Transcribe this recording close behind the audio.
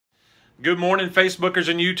Good morning, Facebookers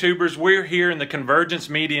and YouTubers. We're here in the Convergence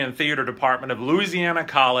Media and Theater Department of Louisiana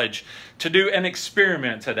College to do an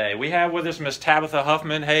experiment today. We have with us Miss Tabitha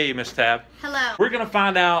Huffman. Hey, Miss Tab. Hello. We're going to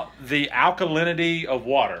find out the alkalinity of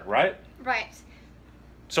water, right? Right.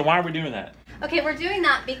 So why are we doing that? Okay, we're doing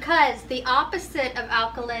that because the opposite of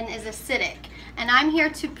alkaline is acidic. And I'm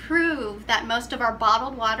here to prove that most of our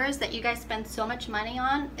bottled waters that you guys spend so much money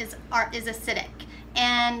on is acidic.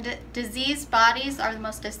 And diseased bodies are the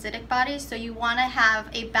most acidic bodies, so you want to have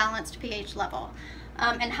a balanced pH level.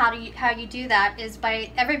 And how you do that is by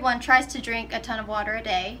everyone tries to drink a ton of water a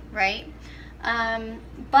day, right?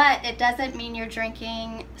 But it doesn't mean you're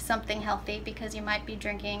drinking something healthy because you might be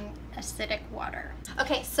drinking acidic water.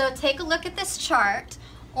 Okay, so take a look at this chart.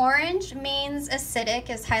 Orange means acidic,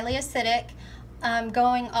 is highly acidic,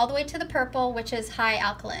 going all the way to the purple, which is high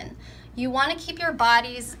alkaline. You want to keep your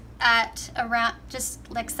bodies at around just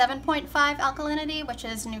like 7.5 alkalinity, which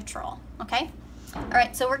is neutral, okay? All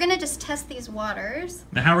right, so we're gonna just test these waters.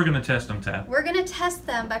 Now how are we going to test them, Tab? We're gonna test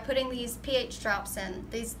them by putting these pH drops in.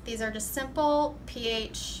 These are just simple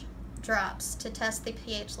pH drops to test the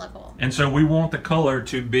pH level. And so we want the color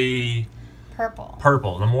to be Purple.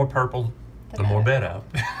 purple. The more purple, the more better.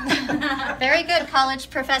 Very good,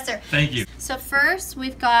 college professor. Thank you. So first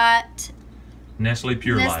we've got Nestle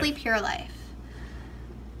Pure Nestle Life. Pure Life.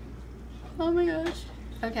 Oh my gosh.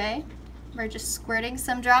 Okay, we're just squirting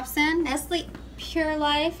some drops in. Nestle Pure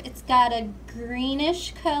Life, it's got a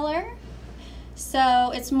greenish color, so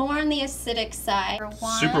it's more on the acidic side.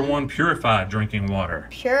 Super One purified drinking water.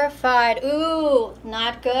 Purified, ooh,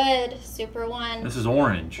 not good. Super One. This is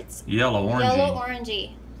orange. It's yellow orangey. Yellow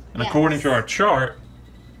orangey. And Yes. according to our chart,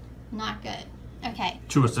 Not good. Okay.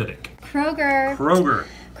 too acidic. Kroger. Kroger.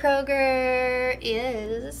 Kroger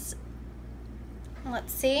is,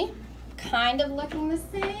 let's see, kind of looking the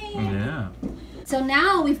same. Yeah. So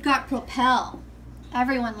now we've got Propel.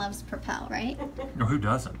 Everyone loves Propel, right? No, who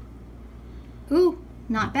doesn't? Ooh,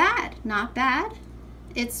 not bad, not bad.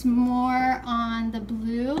 It's more on the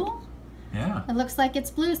blue. Yeah. It looks like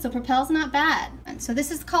it's blue, so Propel's not bad. And so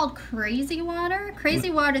this is called Crazy Water.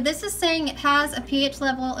 Crazy Water, this is saying it has a pH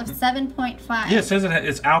level of 7.5. Yeah, it says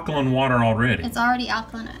it's alkaline water already. It's already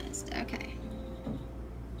alkalinized, okay.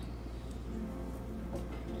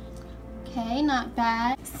 Okay, not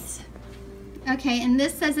bad. Okay, and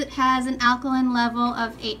this says it has an alkaline level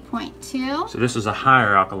of 8.2. So this is a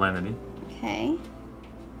higher alkalinity. Okay.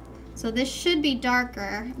 So this should be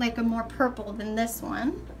darker, like a more purple than this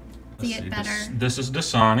one. See it better. This is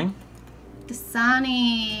Dasani.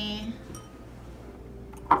 Dasani.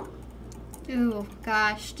 Ooh,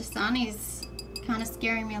 gosh, Dasani's kind of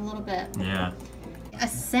scaring me a little bit. Yeah.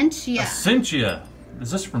 Essentia. Essentia. Is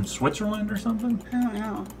this from Switzerland or something? I don't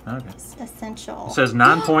know. Okay. It's essential. It says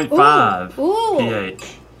 9.5 Ooh.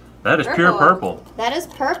 pH. That is pure purple. That is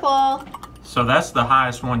purple. So that's the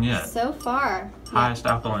highest one yet. So far. Highest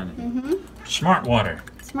alkalinity. Mm-hmm. Smart water.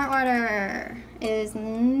 Smart water is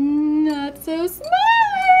not so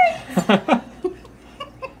smart.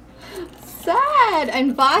 Sad.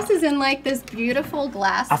 And Voss is in like this beautiful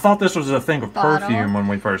glass. I thought this was a thing of bottle. perfume when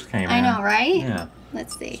we first came in. I know, right? Yeah.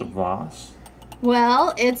 Let's see. It's a Voss.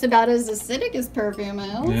 Well, it's about as acidic as perfume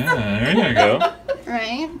is. Yeah, there you go.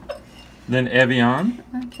 Right? Then Evian,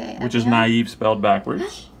 Okay. which is naive spelled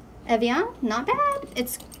backwards. Evian, not bad.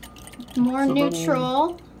 It's more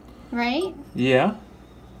neutral, right? Yeah.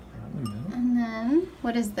 And then,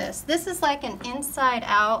 what is this? This is like an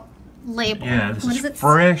inside-out label. Yeah, this what is it?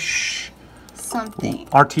 fresh Something.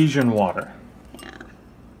 artesian water. Yeah.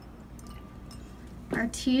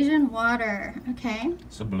 Artesian water. Okay.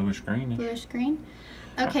 It's a bluish green. Bluish green.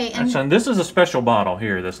 Okay, and And this is a special bottle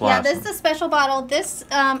here, this last this is a special bottle. This,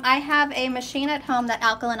 I have a machine at home that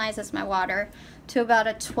alkalinizes my water to about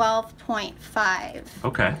a 12.5.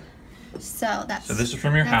 Okay. So that's. So this is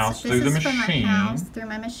from your house through the This is from my machine. house through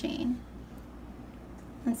my machine.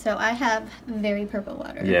 And so I have very purple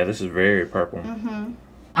water. Yeah, this is very purple. Mm-hmm.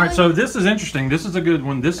 All right, so this is interesting. This is a good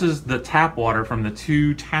one. This is the tap water from the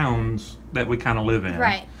two towns that we kind of live in.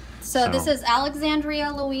 Right. So this is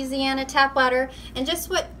Alexandria, Louisiana tap water. And just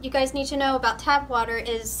what you guys need to know about tap water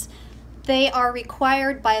is they are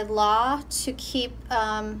required by law to keep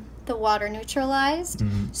the water neutralized.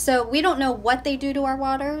 Mm-hmm. So we don't know what they do to our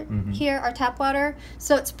water here, our tap water.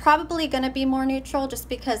 So it's probably going to be more neutral just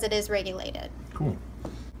because it is regulated. Cool.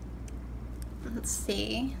 Let's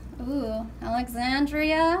see. Ooh,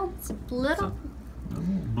 Alexandria. It's a little.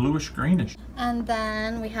 Bluish greenish. And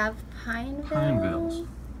then we have Pineville's.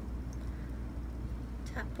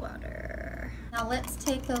 Tap water. Now let's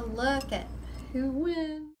take a look at who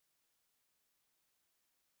wins.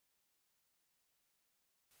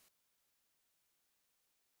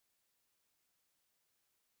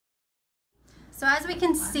 So as we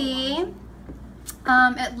can see,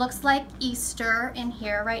 it looks like Easter in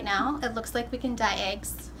here right now. It looks like we can dye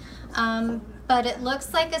eggs. But it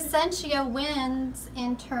looks like Essentia wins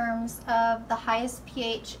in terms of the highest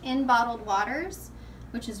pH in bottled waters,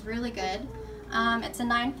 which is really good. It's a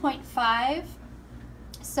 9.5.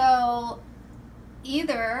 So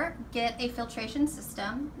either get a filtration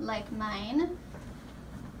system like mine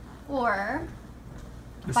or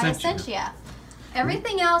buy Essentia.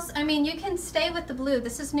 Everything else, I mean, you can stay with the blue.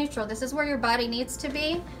 This is neutral. This is where your body needs to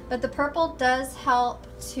be, but the purple does help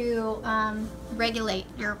to regulate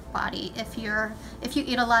your body if you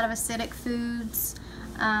eat a lot of acidic foods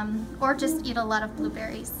or just eat a lot of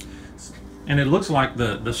blueberries. And it looks like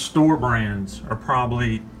the store brands are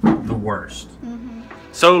probably the worst.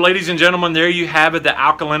 So ladies and gentlemen, there you have it, the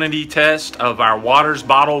alkalinity test of our waters,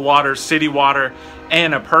 bottled water, city water,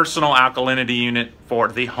 and a personal alkalinity unit for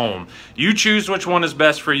the home. You choose which one is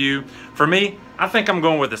best for you. For me, I think I'm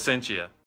going with Essentia.